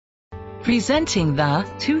Presenting the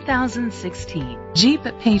 2016 Jeep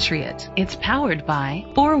Patriot. It's powered by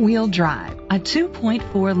four-wheel drive, a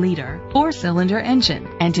 2.4-liter four-cylinder engine,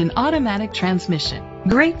 and an automatic transmission.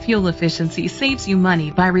 Great fuel efficiency saves you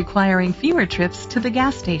money by requiring fewer trips to the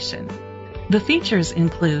gas station. The features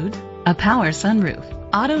include a power sunroof,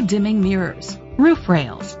 auto-dimming mirrors, roof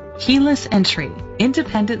rails, keyless entry,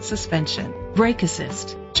 independent suspension, brake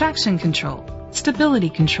assist, traction control,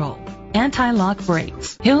 stability control, anti-lock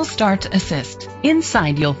brakes, hill start assist.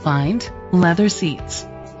 Inside you'll find leather seats,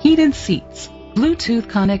 heated seats, Bluetooth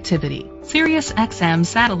connectivity, Sirius XM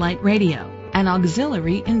satellite radio, an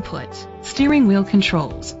auxiliary input, steering wheel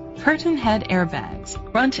controls, curtain head airbags,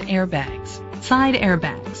 front airbags, side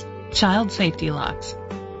airbags, child safety locks.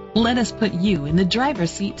 Let us put you in the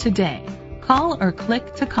driver's seat today. Call or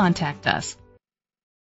click to contact us.